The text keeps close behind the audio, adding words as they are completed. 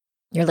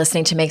You're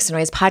listening to Make Some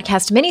Noise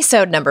podcast,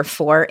 minisode number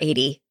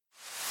 480.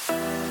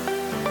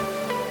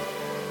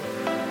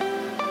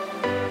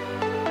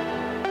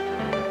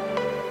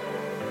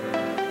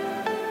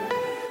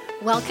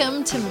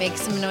 Welcome to Make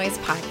Some Noise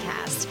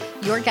podcast,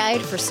 your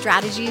guide for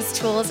strategies,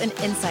 tools, and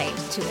insight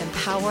to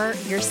empower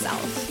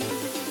yourself.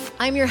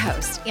 I'm your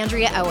host,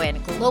 Andrea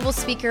Owen, global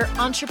speaker,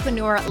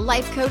 entrepreneur,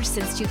 life coach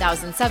since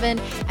 2007,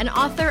 and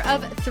author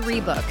of 3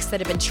 books that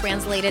have been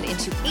translated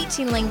into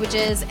 18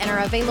 languages and are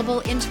available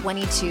in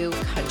 22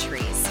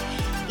 countries.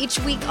 Each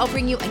week, I'll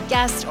bring you a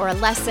guest or a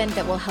lesson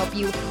that will help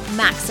you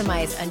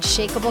maximize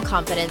unshakable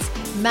confidence,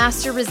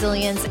 master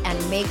resilience,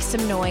 and make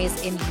some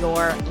noise in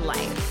your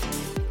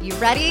life. You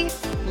ready?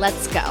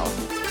 Let's go.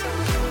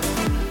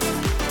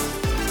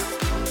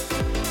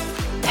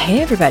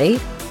 Hey, everybody.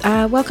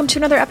 Welcome to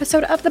another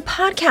episode of the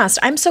podcast.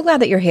 I'm so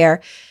glad that you're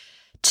here.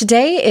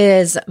 Today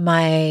is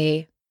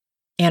my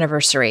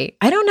anniversary.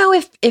 I don't know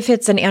if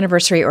it's an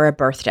anniversary or a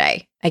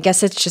birthday. I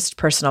guess it's just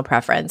personal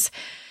preference.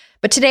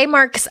 But today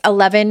marks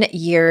 11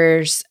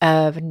 years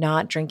of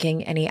not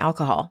drinking any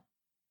alcohol.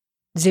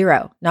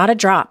 0, not a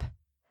drop.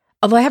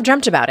 Although I have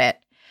dreamt about it,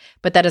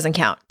 but that doesn't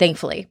count,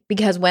 thankfully,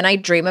 because when I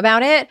dream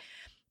about it,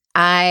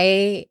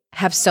 I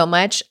have so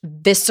much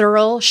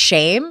visceral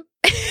shame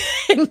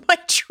in my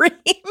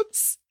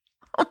dreams.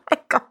 Oh my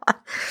God.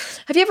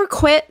 Have you ever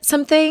quit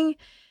something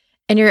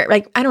and you're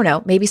like, I don't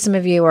know, maybe some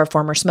of you are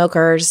former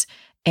smokers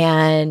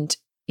and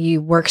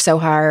you work so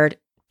hard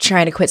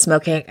trying to quit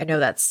smoking. I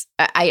know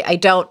I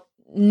don't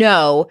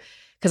know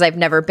because I've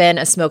never been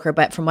a smoker,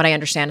 but from what I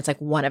understand, it's like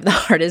one of the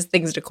hardest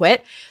things to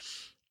quit.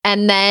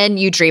 And then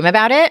you dream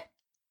about it.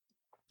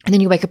 And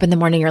then you wake up in the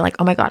morning, you're like,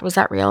 oh my God, was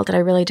that real? Did I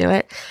really do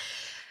it?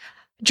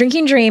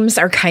 Drinking dreams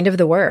are kind of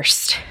the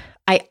worst.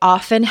 I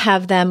often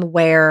have them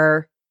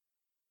where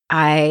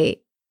I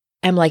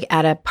am like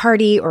at a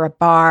party or a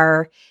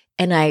bar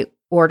and I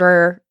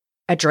order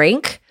a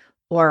drink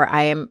or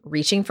I am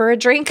reaching for a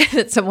drink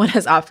that someone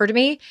has offered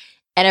me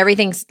and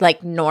everything's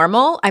like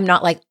normal. I'm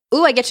not like,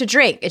 ooh, I get to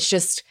drink. It's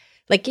just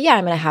like, yeah,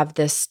 I'm going to have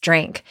this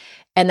drink.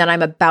 And then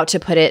I'm about to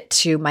put it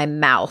to my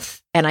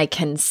mouth and I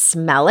can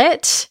smell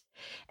it.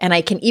 And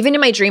I can, even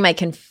in my dream, I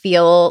can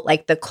feel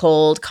like the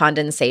cold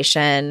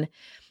condensation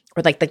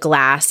or like the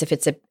glass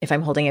if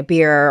I'm holding a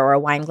beer or a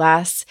wine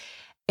glass.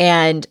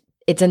 And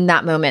it's in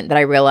that moment that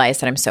I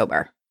realized that I'm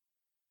sober.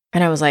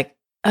 And I was like,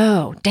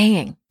 oh,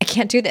 dang, I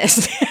can't do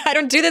this. I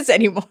don't do this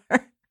anymore.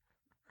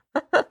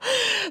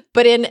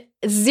 But in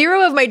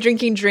 0 of my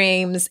drinking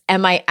dreams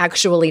am I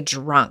actually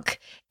drunk.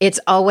 It's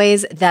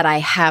always that I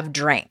have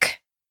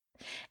drank.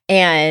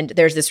 And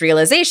there's this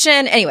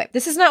realization. Anyway,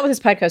 this is not what this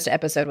podcast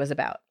episode was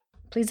about.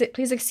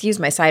 Please excuse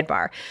my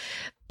sidebar.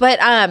 But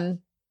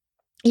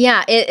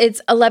yeah,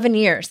 it's 11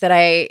 years that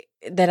I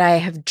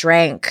have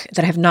drank,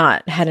 that I have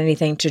not had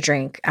anything to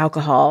drink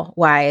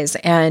alcohol-wise.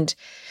 And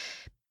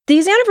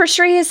these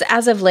anniversaries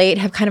as of late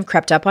have kind of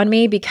crept up on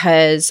me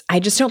because I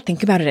just don't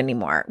think about it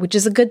anymore, which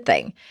is a good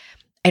thing.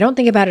 I don't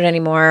think about it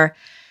anymore.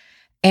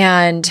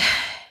 And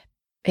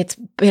it's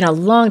been a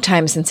long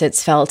time since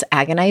it's felt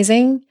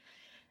agonizing.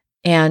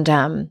 And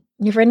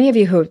for any of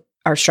you who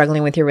are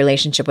struggling with your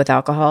relationship with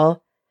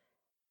alcohol,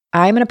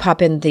 I'm going to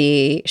pop in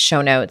the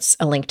show notes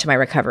a link to my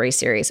recovery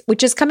series,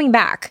 which is coming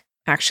back,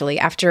 actually,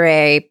 after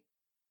a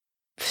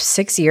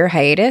 6-year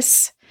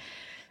hiatus.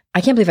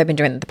 I can't believe I've been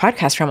doing the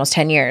podcast for almost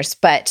 10 years,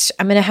 but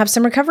I'm going to have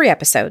some recovery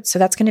episodes. So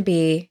that's going to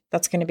be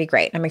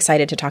great. I'm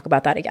excited to talk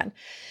about that again.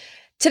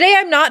 Today,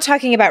 I'm not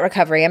talking about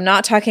recovery. I'm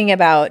not talking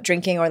about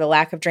drinking or the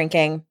lack of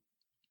drinking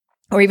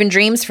or even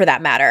dreams for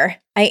that matter.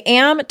 I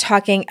am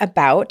talking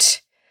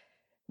about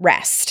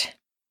rest.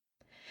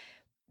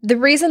 The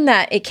reason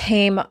that it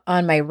came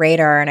on my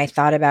radar and I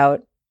thought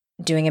about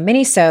doing a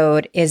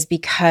mini-sode is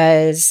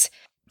because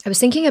I was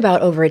thinking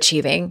about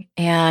overachieving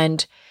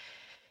and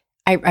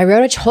I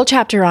wrote a whole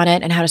chapter on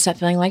it and how to stop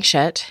feeling like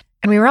shit.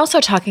 And we were also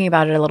talking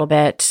about it a little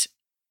bit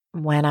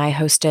when I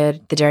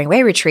hosted the Daring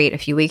Way retreat a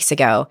few weeks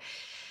ago.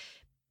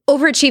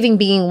 Overachieving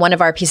being one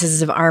of our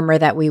pieces of armor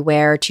that we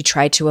wear to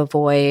try to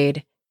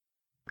avoid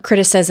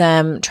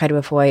criticism, try to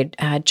avoid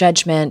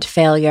judgment,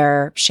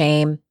 failure,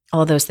 shame,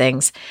 all of those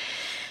things.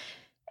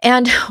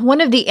 And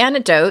one of the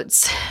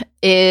antidotes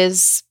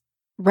is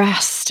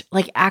rest,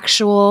 like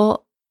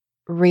actual,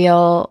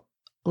 real,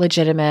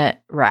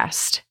 legitimate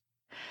rest.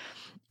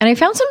 And I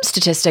found some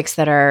statistics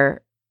that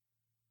are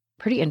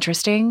pretty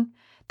interesting.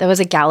 There was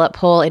a Gallup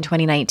poll in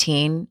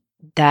 2019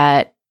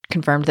 that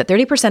confirmed that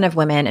 30% of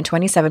women and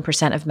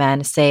 27% of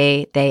men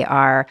say they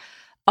are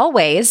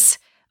always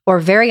or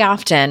very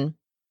often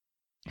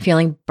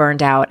feeling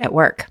burned out at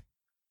work.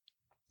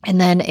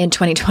 And then in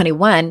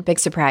 2021, big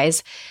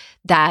surprise,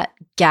 that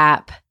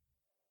gap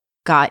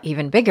got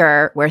even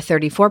bigger, where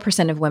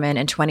 34% of women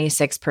and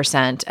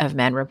 26% of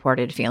men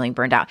reported feeling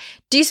burned out.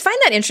 Do you find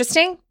that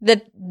interesting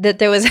that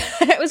there was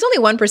it was only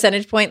 1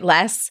 percentage point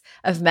less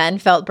of men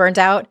felt burned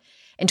out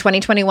in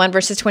 2021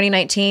 versus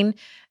 2019,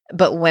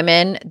 but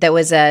women, there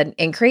was an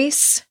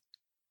increase?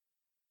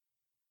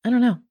 I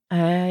don't know.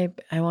 I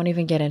won't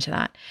even get into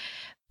that.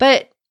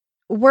 But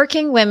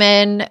working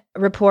women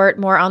report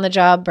more on the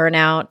job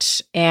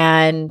burnout,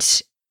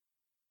 and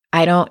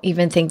I don't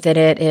even think that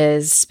it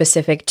is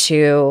specific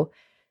to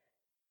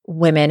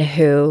women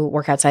who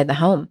work outside the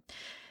home.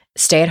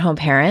 Stay-at-home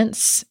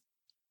parents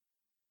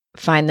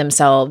find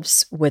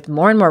themselves with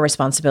more and more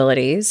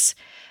responsibilities,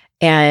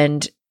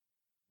 and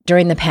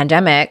during the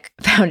pandemic,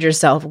 found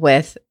yourself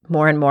with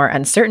more and more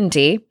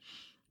uncertainty,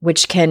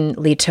 which can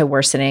lead to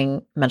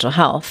worsening mental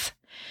health.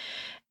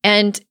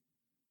 And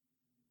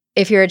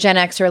if you're a Gen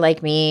Xer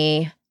like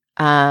me,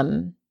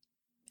 and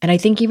I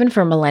think even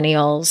for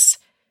millennials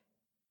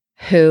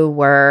who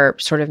were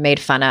sort of made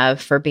fun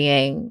of for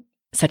being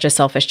such a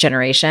selfish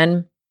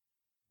generation,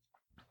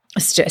 a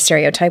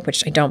stereotype,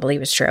 which I don't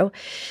believe is true,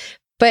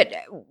 but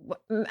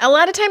a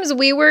lot of times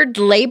we were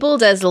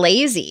labeled as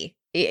lazy.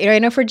 I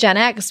know for Gen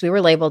X, we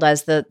were labeled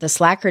as the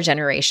slacker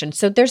generation.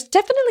 So there's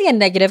definitely a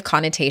negative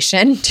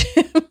connotation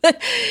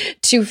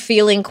to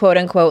feeling quote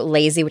unquote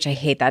lazy, which I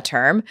hate that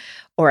term,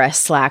 or a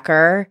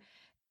slacker.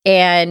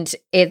 And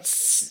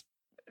it's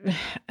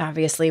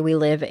obviously we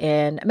live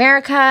in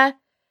America,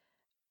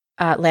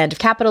 land of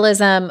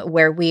capitalism,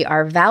 where we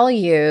are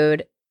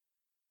valued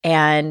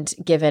and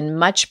given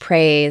much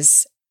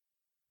praise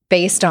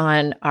based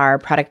on our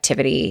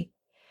productivity,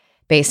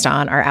 based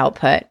on our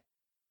output,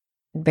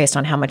 based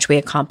on how much we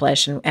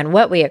accomplish and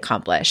what we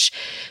accomplish.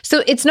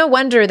 So it's no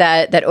wonder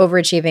that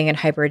overachieving and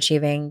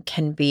hyperachieving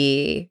can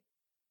be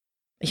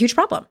a huge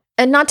problem.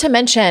 And not to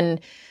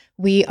mention,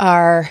 we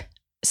are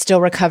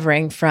still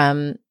recovering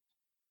from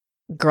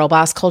girl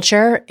boss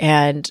culture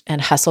and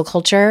hustle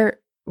culture,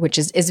 which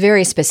is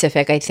very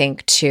specific, I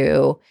think,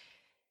 to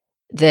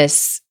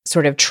this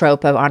sort of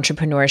trope of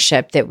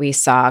entrepreneurship that we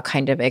saw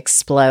kind of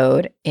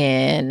explode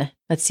in,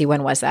 let's see,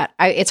 when was that?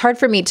 It's hard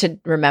for me to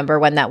remember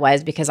when that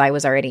was because I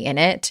was already in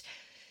it.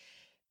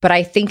 But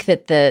I think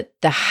that the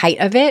height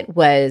of it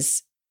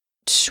was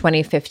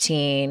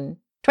 2014,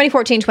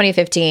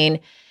 2015,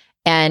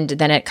 and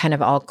then it kind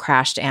of all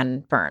crashed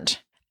and burned.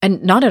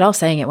 And not at all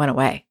saying it went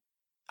away.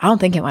 I don't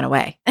think it went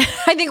away.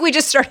 I think we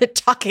just started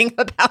talking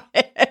about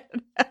it.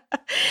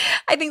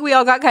 I think we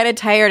all got kind of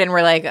tired and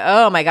we're like,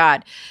 oh my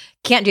God,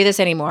 can't do this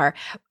anymore.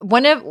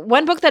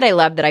 One book that I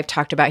love that I've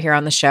talked about here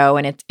on the show,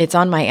 and it's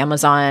on my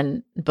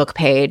Amazon book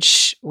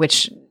page,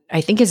 which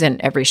I think is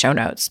in every show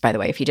notes, by the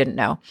way, if you didn't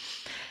know.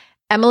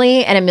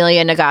 Emily and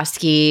Amelia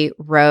Nagoski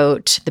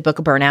wrote the book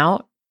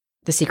Burnout,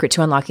 The Secret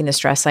to Unlocking the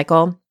Stress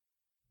Cycle.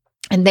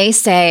 And they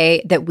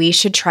say that we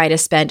should try to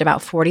spend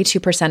about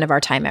 42% of our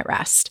time at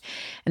rest.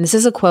 And this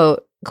is a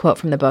quote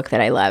from the book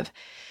that I love.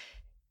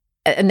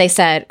 And they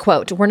said,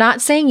 quote, "We're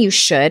not saying you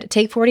should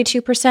take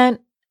 42%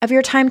 of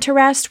your time to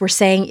rest. We're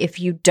saying if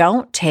you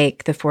don't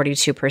take the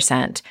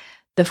 42%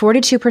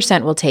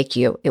 will take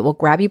you. It will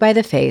grab you by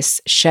the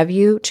face, shove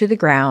you to the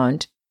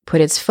ground,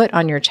 put its foot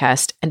on your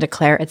chest, and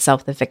declare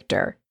itself the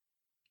victor."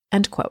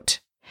 End quote.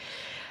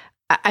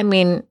 I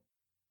mean,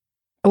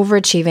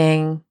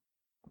 overachieving,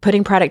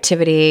 putting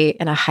productivity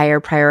in a higher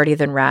priority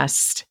than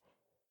rest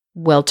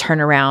will turn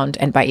around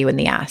and bite you in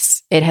the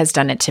ass. It has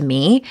done it to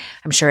me.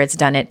 I'm sure it's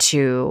done it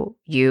to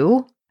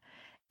you.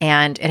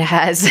 And it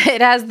has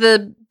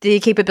the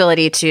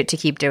capability to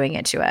keep doing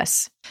it to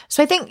us.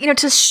 So I think,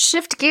 to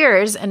shift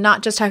gears and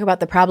not just talk about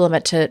the problem,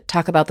 but to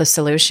talk about the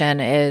solution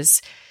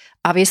is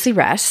obviously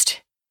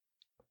rest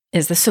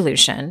is the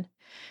solution.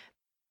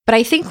 But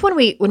I think when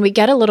we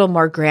get a little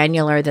more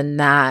granular than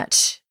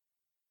that,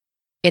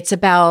 it's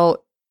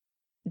about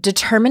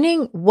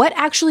determining what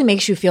actually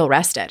makes you feel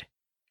rested.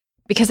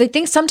 Because I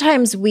think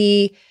sometimes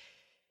we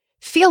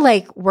feel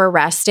like we're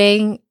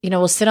resting,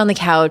 we'll sit on the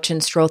couch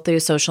and scroll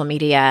through social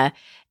media.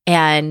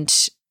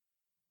 And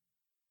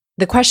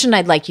the question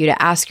I'd like you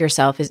to ask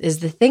yourself is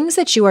the things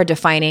that you are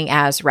defining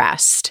as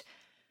rest.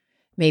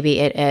 Maybe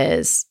it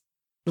is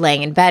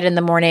laying in bed in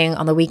the morning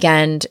on the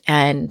weekend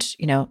and,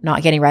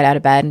 not getting right out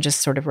of bed and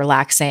just sort of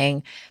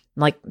relaxing,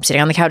 like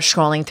sitting on the couch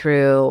scrolling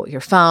through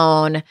your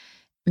phone.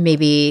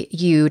 Maybe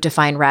you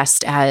define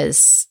rest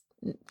as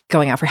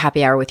going out for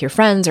happy hour with your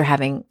friends or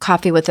having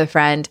coffee with a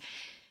friend.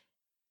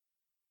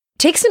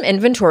 Take some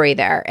inventory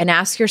there and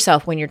ask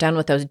yourself when you're done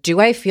with those, do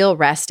I feel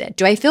rested?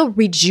 Do I feel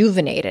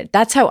rejuvenated?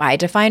 That's how I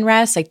define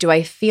rest. Like, do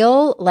I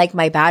feel like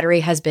my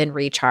battery has been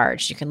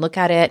recharged? You can look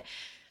at it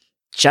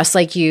just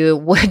like you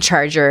would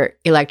charge your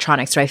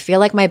electronics. Do I feel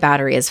like my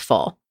battery is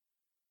full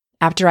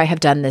after I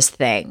have done this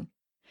thing?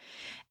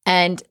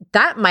 And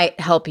that might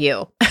help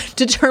you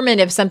determine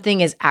if something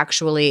is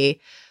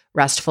actually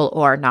restful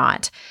or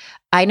not.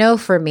 I know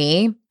for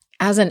me,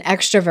 as an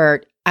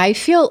extrovert, I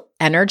feel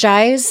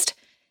energized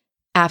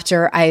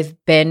after I've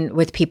been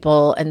with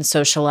people and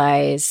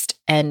socialized.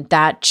 And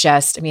that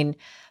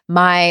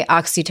my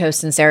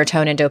oxytocin,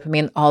 serotonin,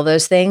 dopamine, all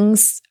those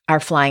things are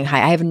flying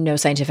high. I have no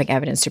scientific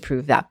evidence to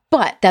prove that,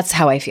 but that's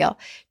how I feel.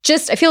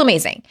 I feel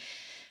amazing.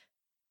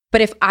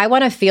 But if I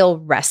want to feel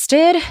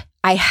rested,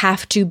 I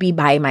have to be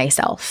by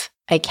myself.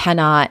 I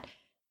cannot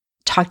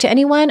talk to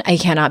anyone. I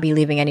cannot be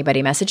leaving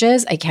anybody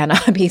messages. I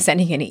cannot be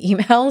sending any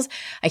emails.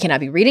 I cannot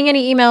be reading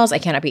any emails. I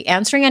cannot be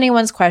answering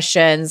anyone's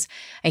questions.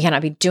 I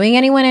cannot be doing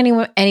anyone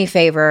any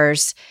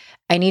favors.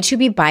 I need to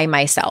be by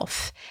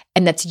myself.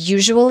 And that's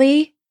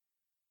usually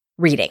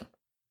reading.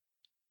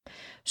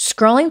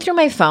 Scrolling through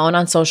my phone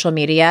on social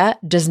media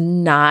does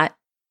not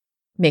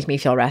make me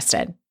feel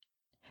rested.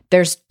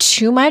 There's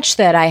too much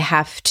that I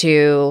have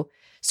to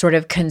sort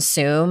of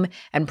consume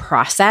and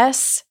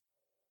process.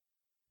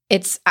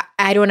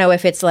 I don't know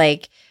if it's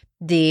like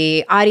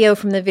the audio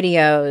from the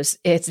videos,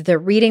 it's the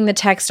reading the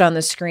text on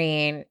the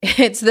screen,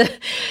 it's the,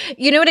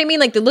 you know what I mean?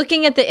 Like the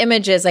looking at the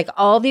images, like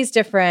all these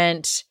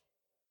different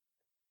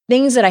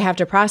things that I have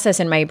to process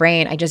in my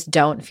brain. I just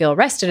don't feel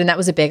rested. And that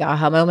was a big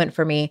aha moment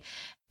for me.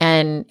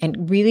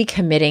 And really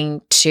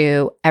committing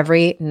to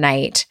every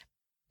night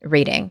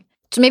reading.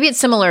 So maybe it's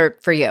similar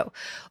for you,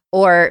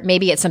 or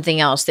maybe it's something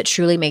else that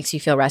truly makes you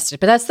feel rested.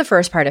 But that's the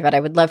first part of it. I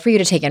would love for you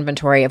to take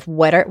inventory of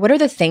what are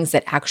the things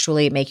that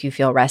actually make you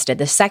feel rested.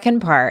 The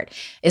second part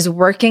is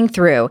working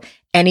through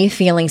any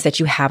feelings that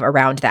you have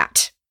around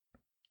that.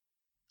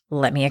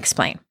 Let me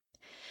explain.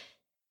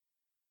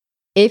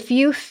 If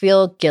you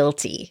feel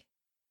guilty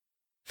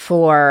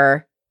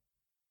for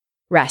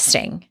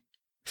resting,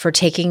 for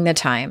taking the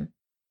time,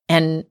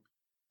 and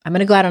I'm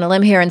going to go out on a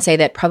limb here and say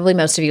that probably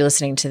most of you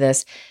listening to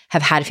this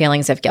have had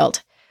feelings of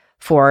guilt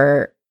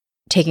for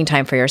taking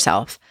time for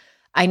yourself.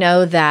 I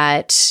know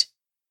that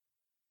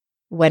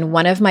when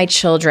one of my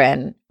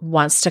children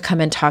wants to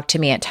come and talk to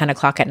me at 10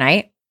 o'clock at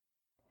night,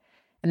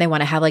 and they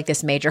want to have like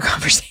this major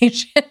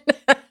conversation,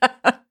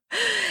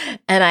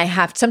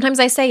 and sometimes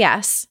I say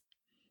yes.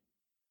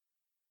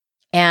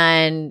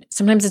 And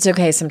sometimes it's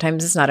okay.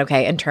 Sometimes it's not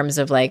okay in terms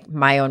of like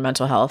my own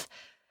mental health.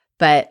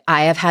 But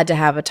I have had to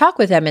have a talk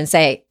with them and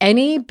say,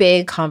 any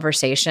big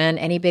conversation,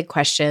 any big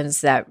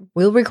questions that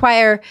will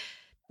require,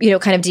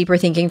 kind of deeper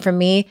thinking from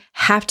me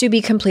have to be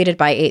completed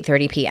by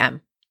 8:30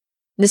 p.m.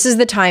 This is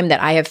the time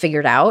that I have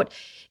figured out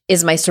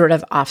is my sort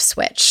of off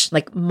switch.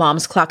 Like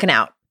mom's clocking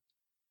out.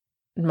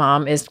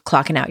 Mom is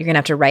clocking out. You're going to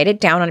have to write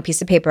it down on a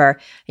piece of paper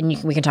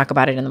and we can talk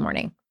about it in the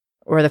morning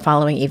or the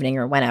following evening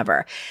or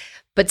whenever.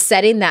 But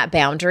setting that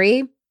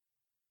boundary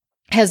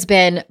has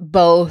been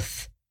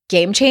both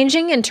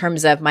game-changing in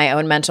terms of my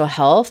own mental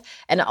health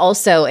and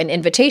also an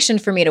invitation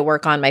for me to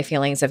work on my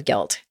feelings of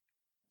guilt.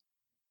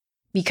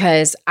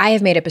 Because I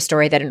have made up a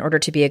story that in order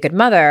to be a good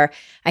mother,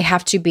 I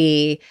have to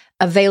be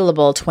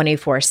available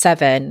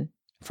 24/7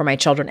 for my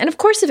children. And of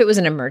course, if it was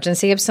an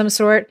emergency of some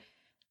sort,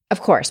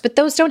 of course, but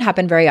those don't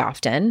happen very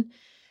often.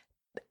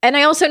 And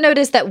I also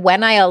noticed that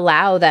when I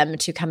allow them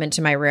to come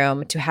into my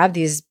room to have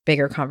these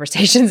bigger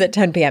conversations at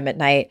 10 p.m. at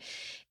night,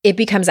 it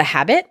becomes a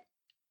habit.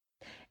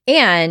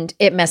 And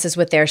it messes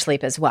with their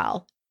sleep as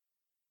well.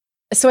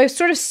 So I've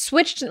sort of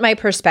switched my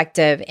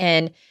perspective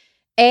in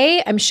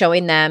I'm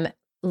showing them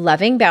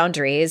loving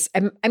boundaries.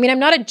 I'm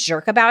not a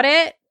jerk about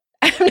it.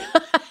 I'm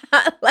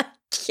not like,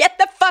 get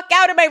the fuck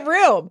out of my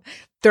room,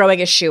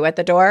 throwing a shoe at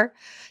the door.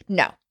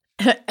 No,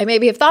 I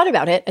maybe have thought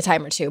about it a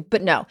time or two,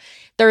 but no,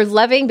 they're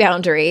loving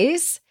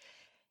boundaries.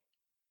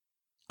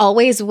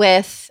 Always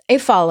with a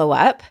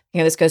follow-up.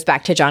 This goes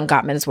back to John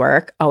Gottman's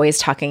work, always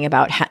talking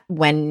about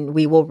when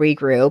we will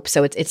regroup.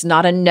 So it's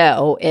not a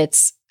no,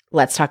 it's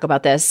let's talk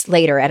about this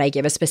later, and I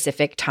give a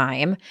specific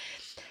time.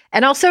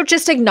 And also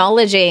just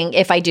acknowledging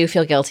if I do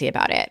feel guilty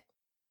about it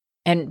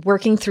and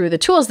working through the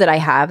tools that I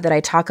have that I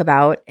talk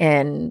about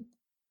in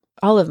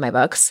all of my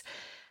books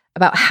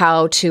about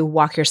how to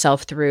walk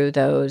yourself through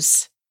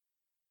those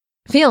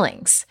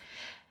feelings.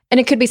 And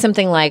it could be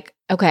something like,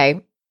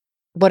 okay,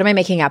 what am I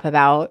making up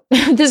about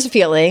this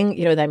feeling,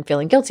 that I'm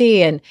feeling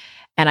guilty and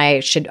I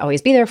should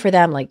always be there for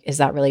them? Like, is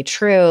that really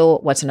true?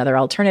 What's another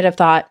alternative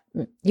thought?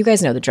 You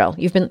guys know the drill.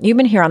 You've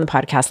been here on the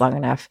podcast long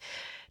enough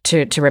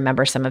to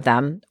remember some of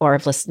them, or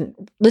have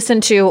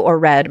listened to or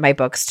read my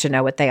books to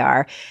know what they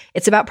are.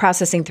 It's about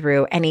processing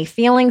through any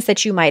feelings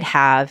that you might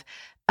have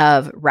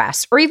of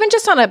rest, or even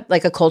just on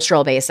a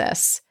cultural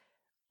basis.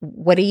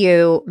 What do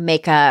you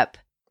make up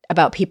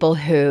about people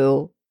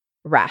who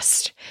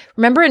rest?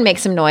 Remember in Make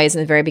Some Noise in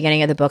the very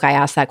beginning of the book, I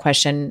asked that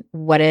question,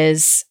 what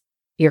is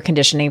your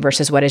conditioning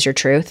versus what is your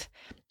truth?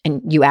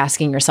 And you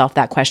asking yourself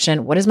that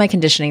question, what is my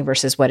conditioning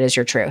versus what is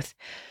your truth?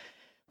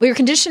 Well, your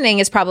conditioning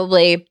is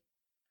probably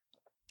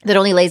that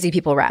only lazy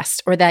people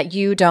rest, or that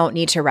you don't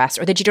need to rest,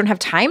 or that you don't have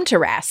time to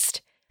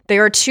rest.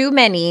 There are too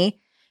many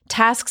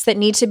tasks that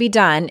need to be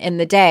done in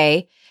the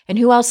day, and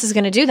who else is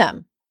going to do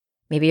them?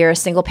 Maybe you're a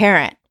single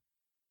parent.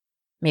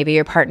 Maybe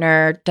your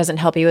partner doesn't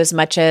help you as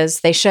much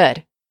as they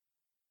should.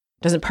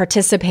 Doesn't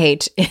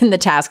participate in the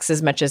tasks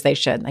as much as they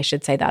should. I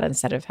should say that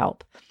instead of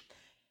help.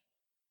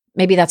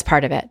 Maybe that's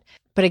part of it.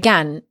 But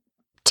again,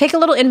 take a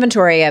little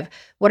inventory of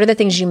what are the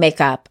things you make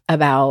up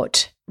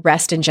about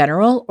rest in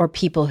general, or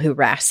people who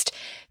rest.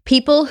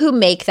 People who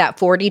make that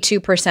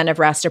 42% of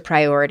rest a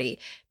priority.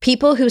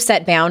 People who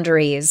set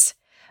boundaries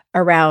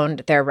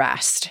around their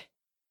rest.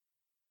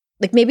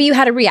 Like maybe you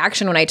had a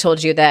reaction when I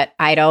told you that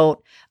I don't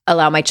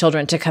allow my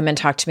children to come and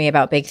talk to me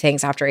about big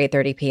things after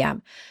 8:30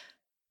 p.m.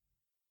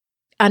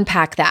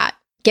 unpack that.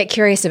 Get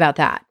curious about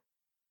that.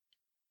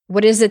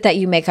 What is it that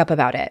you make up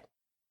about it?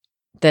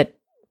 That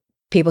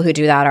people who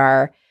do that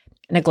are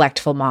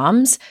neglectful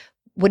moms?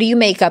 What do you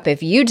make up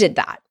if you did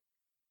that?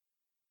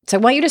 So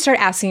I want you to start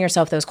asking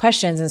yourself those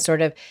questions and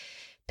sort of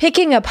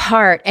picking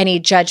apart any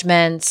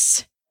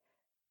judgments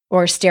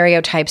or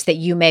stereotypes that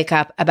you make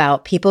up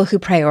about people who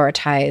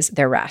prioritize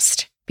their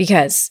rest,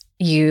 because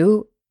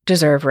you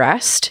deserve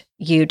rest.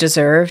 You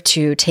deserve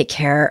to take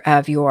care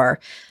of your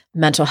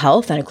mental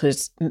health. That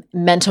includes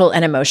mental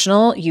and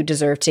emotional. You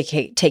deserve to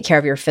take care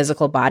of your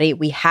physical body.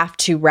 We have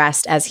to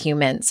rest as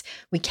humans.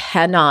 We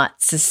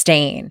cannot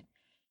sustain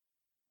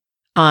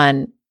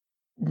on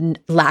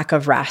lack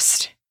of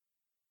rest.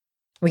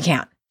 We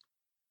can't.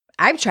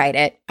 I've tried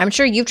it. I'm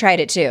sure you've tried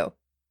it too.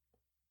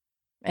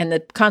 And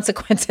the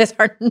consequences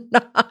are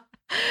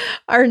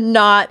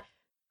not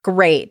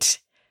great.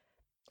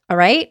 All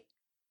right?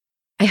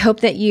 I hope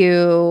that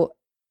you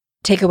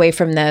take away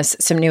from this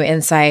some new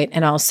insight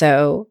and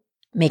also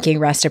making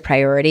rest a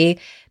priority.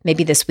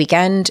 Maybe this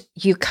weekend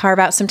you carve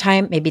out some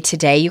time. Maybe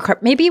today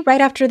maybe right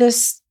after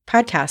this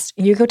podcast,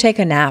 you go take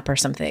a nap or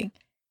something.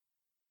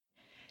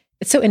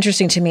 It's so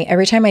interesting to me.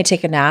 Every time I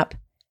take a nap,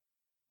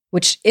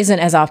 which isn't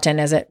as often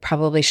as it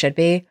probably should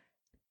be,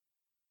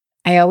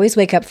 I always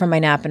wake up from my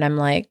nap and I'm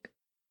like,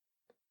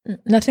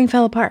 nothing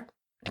fell apart.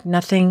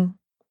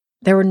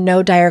 There were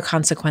no dire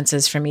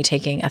consequences for me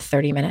taking a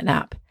 30-minute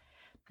nap.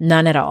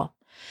 None at all.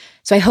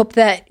 So I hope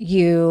that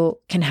you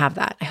can have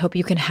that. I hope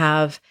you can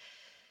have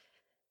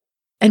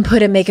and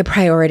make a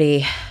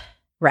priority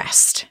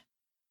rest.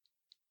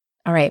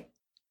 All right.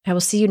 I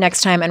will see you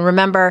next time. And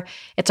remember,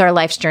 it's our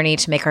life's journey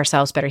to make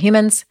ourselves better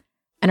humans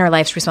and our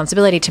life's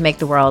responsibility to make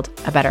the world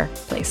a better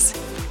place.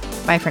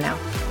 Bye for now.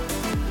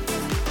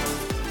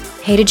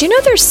 Hey, did you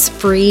know there's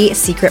free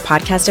secret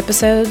podcast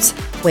episodes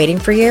waiting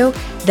for you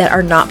that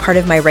are not part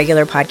of my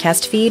regular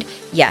podcast feed?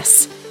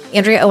 Yes,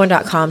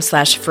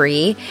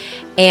 AndreaOwen.com/free.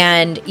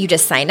 And you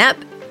just sign up.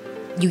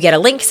 You get a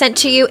link sent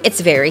to you. It's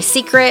very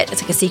secret.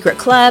 It's like a secret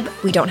club.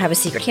 We don't have a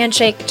secret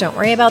handshake. Don't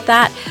worry about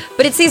that.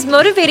 But it's these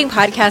motivating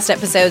podcast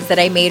episodes that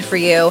I made for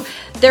you.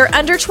 They're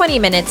under 20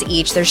 minutes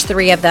each. There's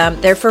 3 of them.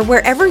 They're for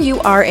wherever you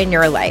are in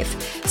your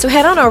life. So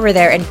head on over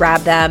there and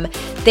grab them.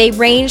 They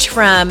range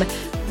from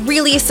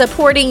really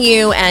supporting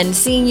you and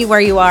seeing you where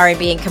you are and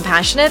being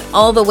compassionate,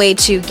 all the way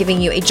to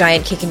giving you a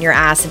giant kick in your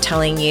ass and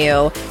telling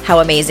you how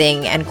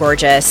amazing and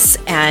gorgeous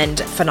and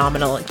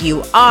phenomenal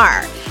you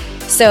are.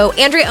 So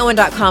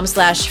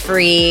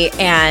AndreaOwen.com/free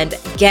and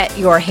get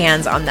your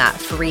hands on that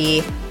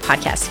free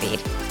podcast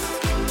feed.